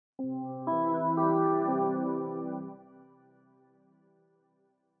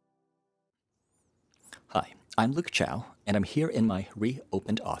Hi, I'm Luke Chow, and I'm here in my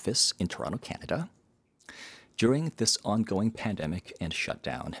reopened office in Toronto, Canada. During this ongoing pandemic and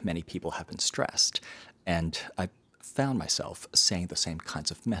shutdown, many people have been stressed, and I found myself saying the same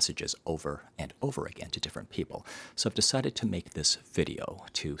kinds of messages over and over again to different people. So I've decided to make this video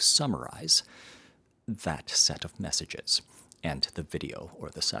to summarize that set of messages. And the video or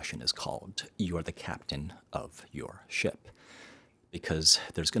the session is called "You're the Captain of Your Ship," because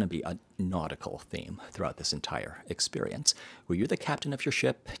there's going to be a nautical theme throughout this entire experience, where you're the captain of your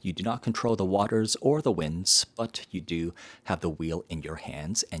ship. You do not control the waters or the winds, but you do have the wheel in your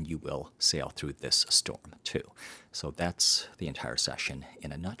hands, and you will sail through this storm too. So that's the entire session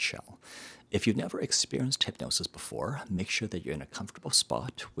in a nutshell. If you've never experienced hypnosis before, make sure that you're in a comfortable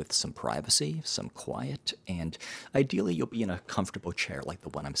spot with some privacy, some quiet, and ideally you'll be in a comfortable chair like the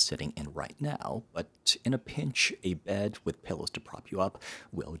one I'm sitting in right now, but in a pinch, a bed with pillows to prop you up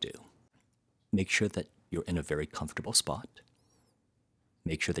will do. Make sure that you're in a very comfortable spot.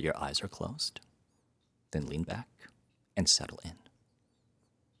 Make sure that your eyes are closed. Then lean back and settle in.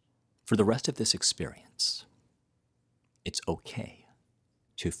 For the rest of this experience, it's okay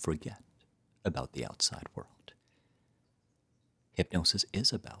to forget about the outside world. Hypnosis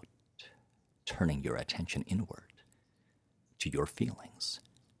is about turning your attention inward to your feelings,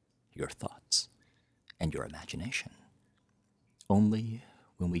 your thoughts, and your imagination. Only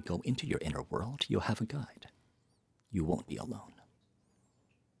when we go into your inner world, you'll have a guide. You won't be alone.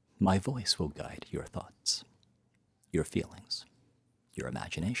 My voice will guide your thoughts, your feelings, your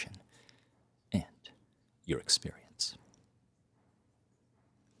imagination, and your experience.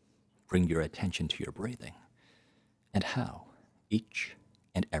 Bring your attention to your breathing and how each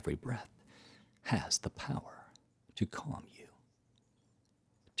and every breath has the power to calm you,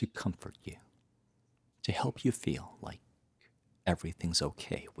 to comfort you, to help you feel like everything's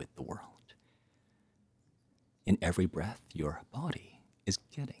okay with the world. In every breath, your body is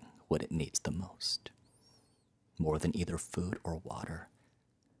getting what it needs the most. More than either food or water,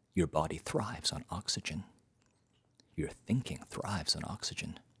 your body thrives on oxygen. Your thinking thrives on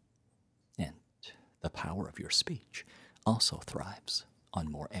oxygen. And the power of your speech also thrives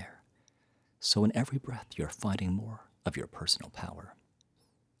on more air. So in every breath, you're finding more of your personal power.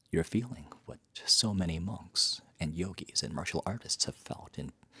 You're feeling what so many monks and yogis and martial artists have felt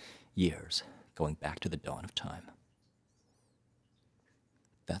in years going back to the dawn of time.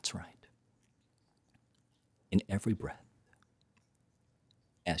 That's right. In every breath,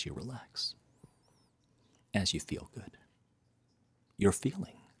 as you relax, as you feel good, you're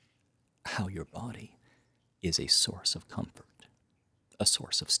feeling how your body is a source of comfort, a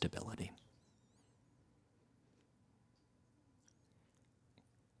source of stability.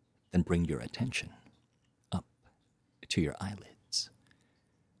 Then bring your attention up to your eyelids.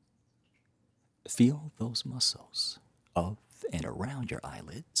 Feel those muscles of and around your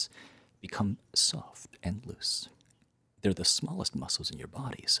eyelids become soft and loose. They're the smallest muscles in your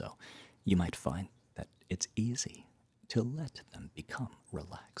body, so you might find that it's easy to let them become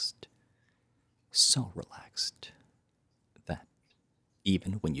relaxed. So relaxed that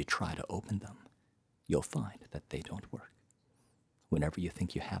even when you try to open them, you'll find that they don't work. Whenever you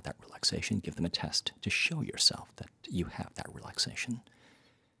think you have that relaxation, give them a test to show yourself that you have that relaxation.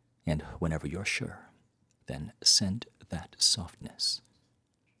 And whenever you're sure, then send that softness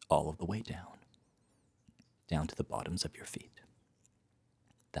all of the way down to the bottoms of your feet.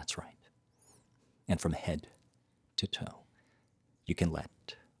 That's right. And from head to toe, you can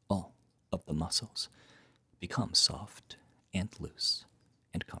let all of the muscles become soft and loose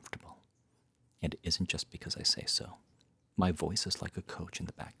and comfortable. And it isn't just because I say so. My voice is like a coach in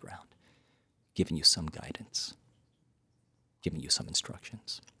the background, giving you some guidance, giving you some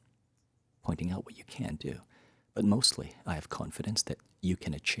instructions, pointing out what you can do. But mostly, I have confidence that you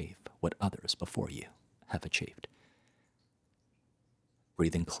can achieve what others before you have achieved.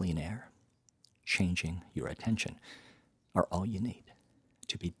 Breathing clean air, changing your attention, are all you need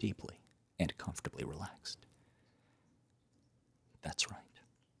to be deeply and comfortably relaxed. That's right.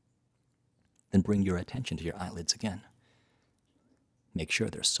 Then bring your attention to your eyelids again. Make sure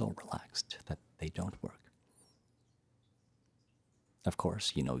they're so relaxed that they don't work. Of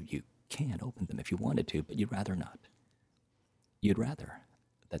course, you know you can open them if you wanted to, but you'd rather not. You'd rather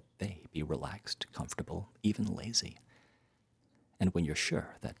that they be relaxed, comfortable, even lazy. And when you're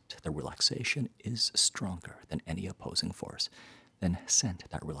sure that the relaxation is stronger than any opposing force, then send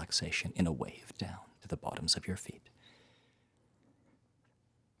that relaxation in a wave down to the bottoms of your feet.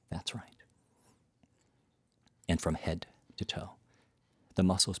 That's right. And from head to toe, the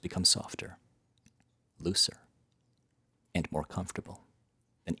muscles become softer, looser, and more comfortable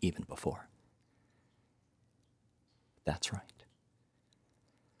than even before. That's right.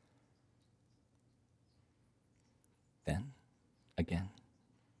 Then, again,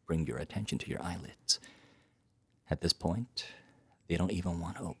 bring your attention to your eyelids. At this point, they don't even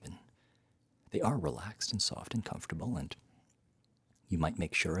want to open. They are relaxed and soft and comfortable, and you might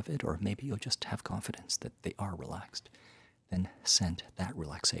make sure of it, or maybe you'll just have confidence that they are relaxed. Then send that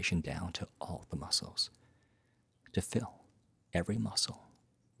relaxation down to all the muscles, to fill every muscle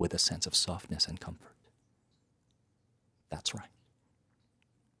with a sense of softness and comfort. That's right.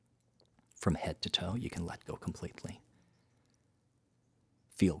 From head to toe, you can let go completely.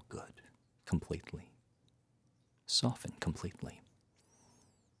 Feel good completely. Soften completely.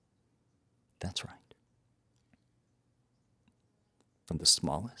 That's right. From the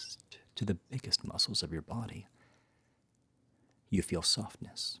smallest to the biggest muscles of your body, you feel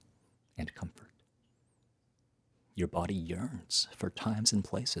softness and comfort. Your body yearns for times and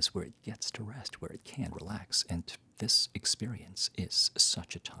places where it gets to rest, where it can relax, and this experience is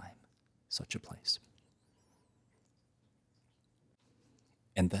such a time, such a place.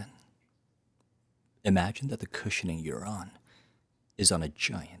 And then, imagine that the cushioning you're on is on a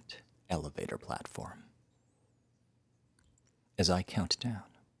giant elevator platform. As I count down,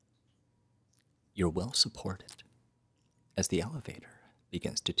 you're well supported as the elevator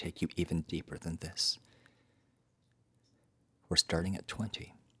begins to take you even deeper than this. We're starting at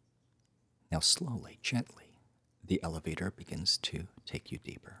 20. Now slowly, gently, the elevator begins to take you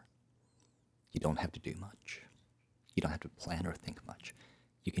deeper. You don't have to do much. You don't have to plan or think much.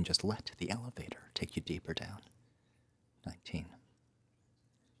 You can just let the elevator take you deeper down. 19.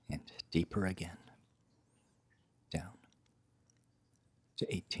 And deeper again. Down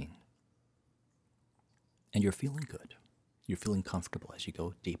to 18. And you're feeling good. You're feeling comfortable as you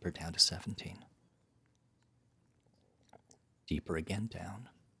go deeper down to 17. Deeper again down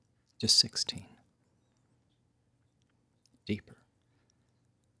to 16. Deeper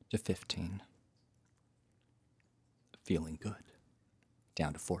to 15. Feeling good.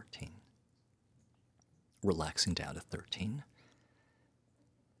 Down to 14. Relaxing down to 13.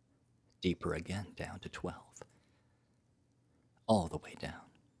 Deeper again down to 12. All the way down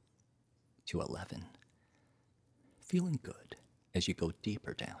to 11. Feeling good as you go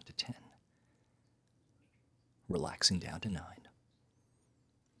deeper down to 10. Relaxing down to 9.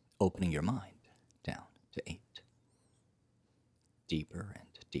 Opening your mind down to 8. Deeper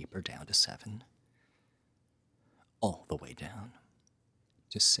and deeper down to 7. All the way down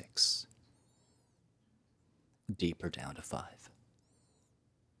to 6. Deeper down to 5.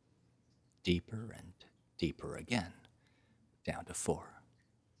 Deeper and deeper again down to 4.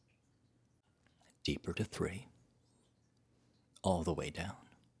 Deeper to 3. All the way down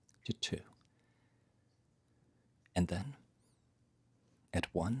to 2. And then,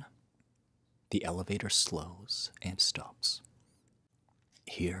 at 1, the elevator slows and stops.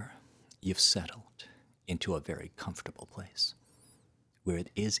 Here, you've settled into a very comfortable place, where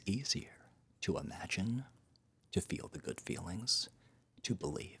it is easier to imagine, to feel the good feelings, to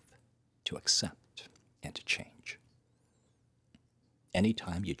believe, to accept, and to change.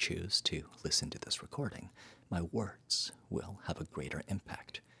 Anytime you choose to listen to this recording, my words will have a greater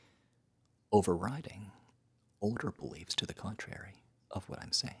impact, overriding older beliefs to the contrary of what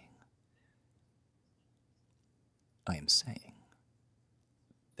I'm saying. I am saying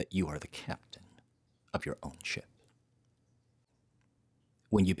that you are the captain of your own ship.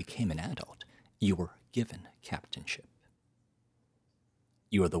 When you became an adult, you were given captainship.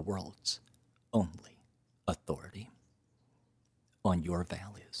 You are the world's only authority on your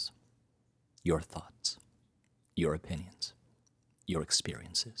values, your thoughts, your opinions, your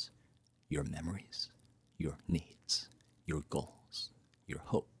experiences, your memories, your needs, your goals, your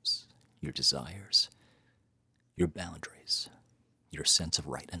hopes, your desires, your boundaries, your sense of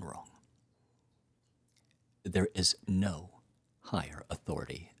right and wrong. There is no higher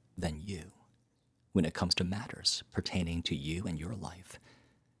authority than you when it comes to matters pertaining to you and your life,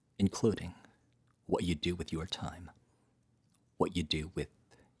 including what you do with your time, what you do with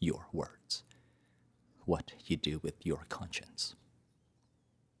your words, what you do with your conscience.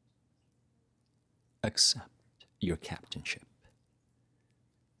 Accept your captainship.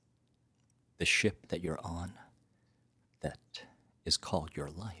 The ship that you're on, that is called your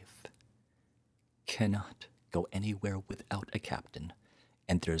life, cannot go anywhere without a captain,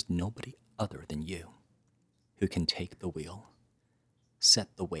 and there's nobody other than you who can take the wheel,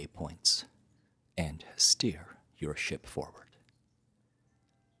 set the waypoints, and steer your ship forward.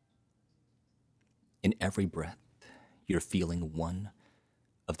 In every breath, you're feeling one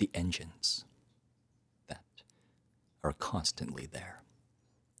of the engines that are constantly there,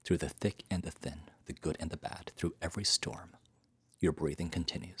 Through the thick and the thin, the good and the bad, through every storm, your breathing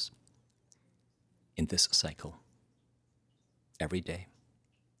continues. In this cycle, every day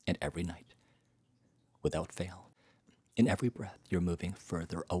and every night, without fail, in every breath, you're moving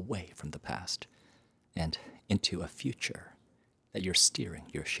further away from the past and into a future that you're steering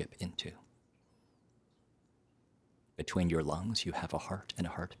your ship into. Between your lungs, you have a heart and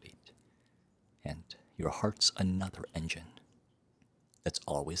a heartbeat, and your heart's another engine that's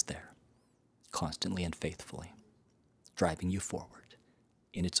always there, constantly and faithfully, driving you forward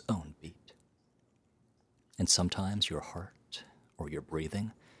in its own beat. And sometimes your heart or your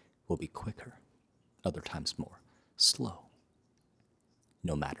breathing will be quicker, other times more slow,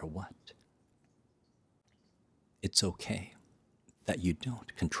 no matter what. It's okay that you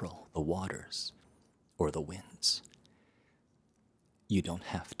don't control the waters or the winds. You don't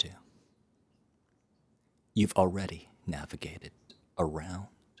have to. You've already navigated around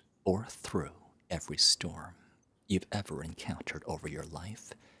or through every storm you've ever encountered over your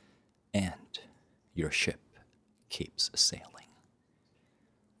life, and your ship keeps sailing.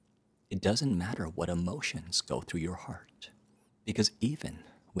 It doesn't matter what emotions go through your heart, because even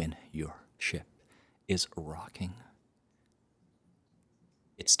when your ship is rocking,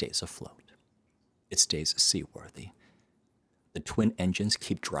 it stays afloat. It stays seaworthy. The twin engines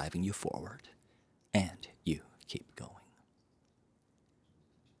keep driving you forward, and you keep going.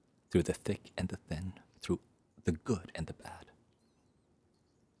 Through the thick and the thin, through the good and the bad,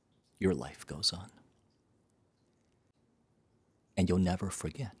 your life goes on. And you'll never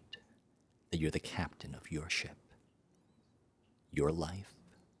forget that you're the captain of your ship. Your life,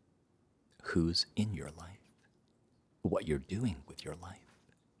 who's in your life, what you're doing with your life,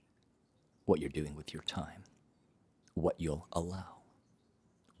 what you're doing with your time, what you'll allow,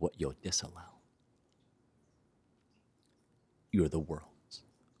 what you'll disallow. You're the world's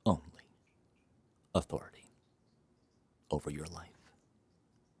only authority over your life,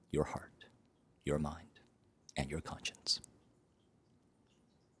 your heart, your mind, and your conscience.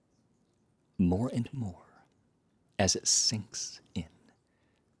 More and more, as it sinks in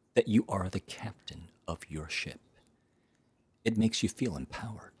that you are the captain of your ship, it makes you feel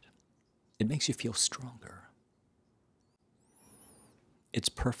empowered. It makes you feel stronger. It's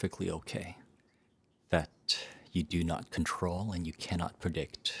perfectly okay that you do not control and you cannot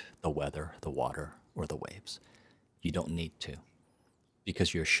predict the weather, the water, or the waves. You don't need to,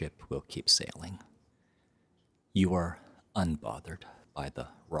 because your ship will keep sailing. You are unbothered by the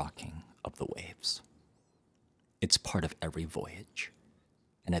rocking of the waves. It's part of every voyage.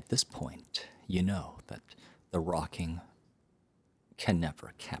 And at this point, you know that the rocking can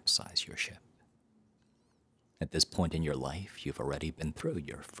never capsize your ship. At this point in your life, you've already been through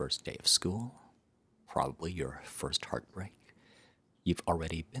your first day of school, probably your first heartbreak. You've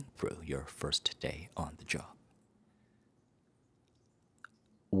already been through your first day on the job.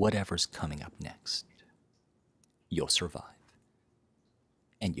 Whatever's coming up next, you'll survive,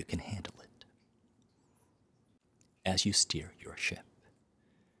 and you can handle it. As you steer your ship,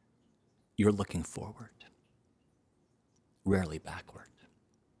 you're looking forward, rarely backward.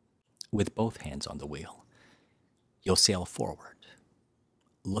 With both hands on the wheel, you'll sail forward,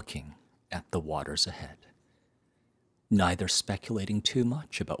 looking at the waters ahead, neither speculating too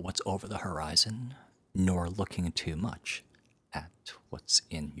much about what's over the horizon, nor looking too much at what's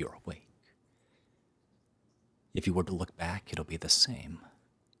in your wake. If you were to look back, it'll be the same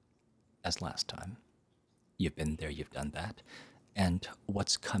as last time. You've been there, you've done that, and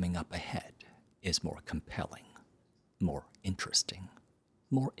what's coming up ahead is more compelling, more interesting,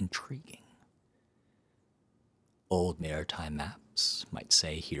 more intriguing. Old maritime maps might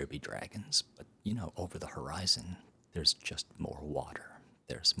say here be dragons, but over the horizon, there's just more water,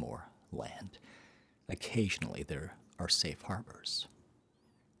 there's more land. Occasionally there are safe harbors.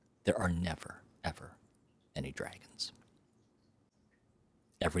 There are never, ever any dragons.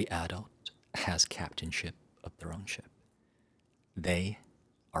 Every adult has captainship of their own ship. They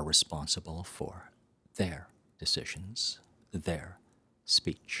are responsible for their decisions, their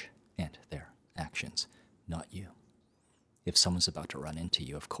speech, and their actions, not you. If someone's about to run into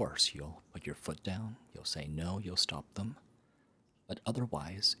you, of course, you'll put your foot down, you'll say no, you'll stop them. But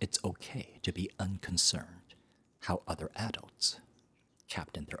otherwise, it's okay to be unconcerned how other adults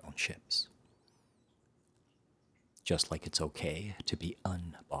captain their own ships. Just like it's okay to be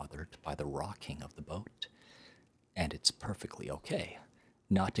unbothered by the rocking of the boat, and it's perfectly okay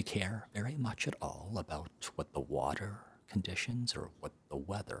not to care very much at all about what the water conditions or what the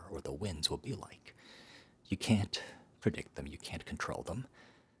weather or the winds will be like. You can't predict them, you can't control them.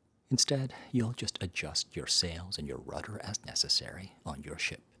 Instead, you'll just adjust your sails and your rudder as necessary on your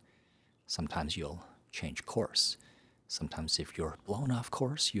ship Sometimes you'll change course. Sometimes if you're blown off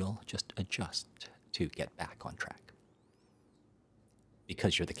course, you'll just adjust to get back on track.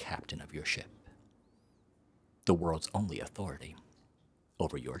 Because you're the captain of your ship. The world's only authority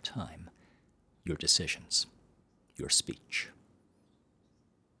over your time, your decisions, your speech.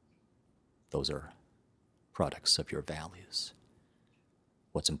 Those are products of your values,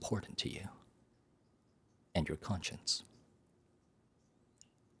 what's important to you, and your conscience.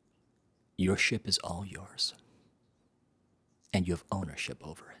 Your ship is all yours, and you have ownership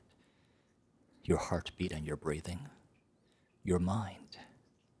over it. Your heartbeat and your breathing, your mind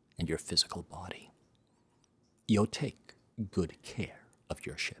and your physical body. You'll take good care of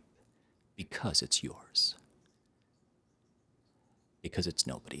your ship because it's yours, because it's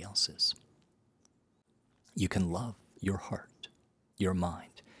nobody else's. You can love your heart, your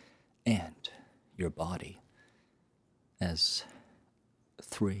mind, and your body as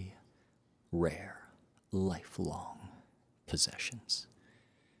three rare, lifelong possessions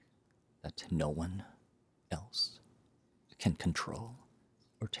that no one else can control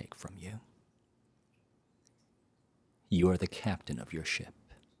or take from you. You are the captain of your ship.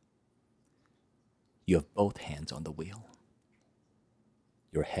 You have both hands on the wheel.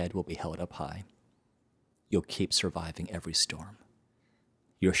 Your head will be held up high. You'll keep surviving every storm.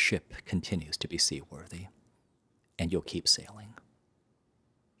 Your ship continues to be seaworthy, and you'll keep sailing.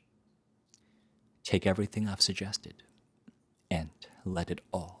 Take everything I've suggested and let it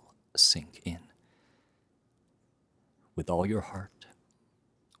all sink in. With all your heart,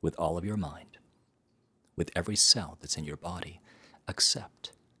 with all of your mind, with every cell that's in your body,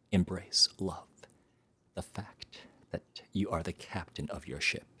 accept, embrace, love the fact that you are the captain of your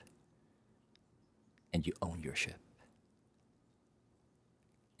ship and you own your ship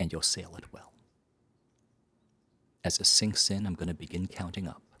and you'll sail it well. As it sinks in, I'm going to begin counting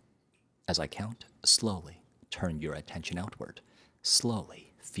up. As I count, slowly turn your attention outward.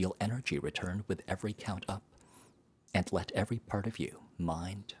 Slowly feel energy return with every count up, and let every part of you,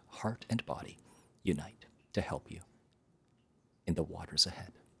 mind, heart, and body, unite to help you in the waters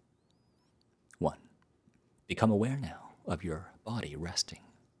ahead. 1. Become aware now of your body resting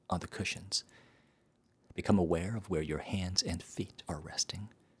on the cushions. Become aware of where your hands and feet are resting.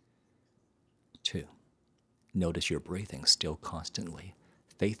 2. Notice your breathing still constantly,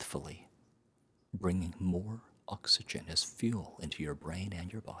 faithfully, bringing more oxygen as fuel into your brain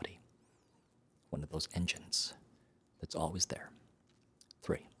and your body. One of those engines that's always there.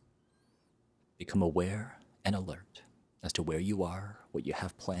 3. Become aware and alert as to where you are, what you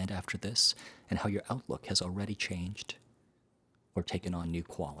have planned after this, and how your outlook has already changed or taken on new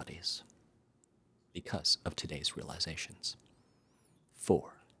qualities because of today's realizations.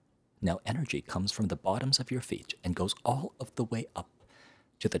 4. Now energy comes from the bottoms of your feet and goes all of the way up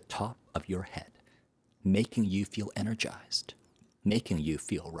to the top of your head, making you feel energized, making you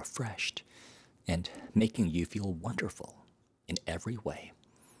feel refreshed, and making you feel wonderful in every way,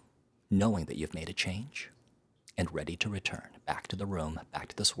 knowing that you've made a change and ready to return back to the room, back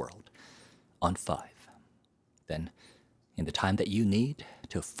to this world, on 5. Then, in the time that you need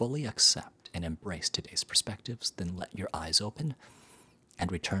to fully accept and embrace today's perspectives, then let your eyes open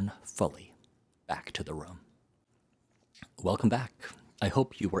and return fully back to the room. Welcome back. I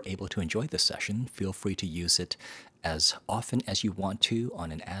hope you were able to enjoy this session. Feel free to use it as often as you want to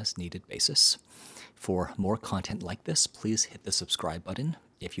on an as-needed basis. For more content like this, please hit the subscribe button.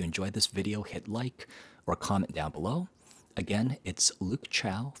 If you enjoyed this video, hit like or comment down below. Again, it's Luke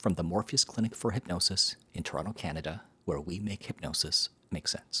Chow from the Morpheus Clinic for Hypnosis in Toronto, Canada, where we make hypnosis make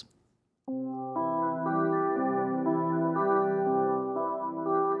sense.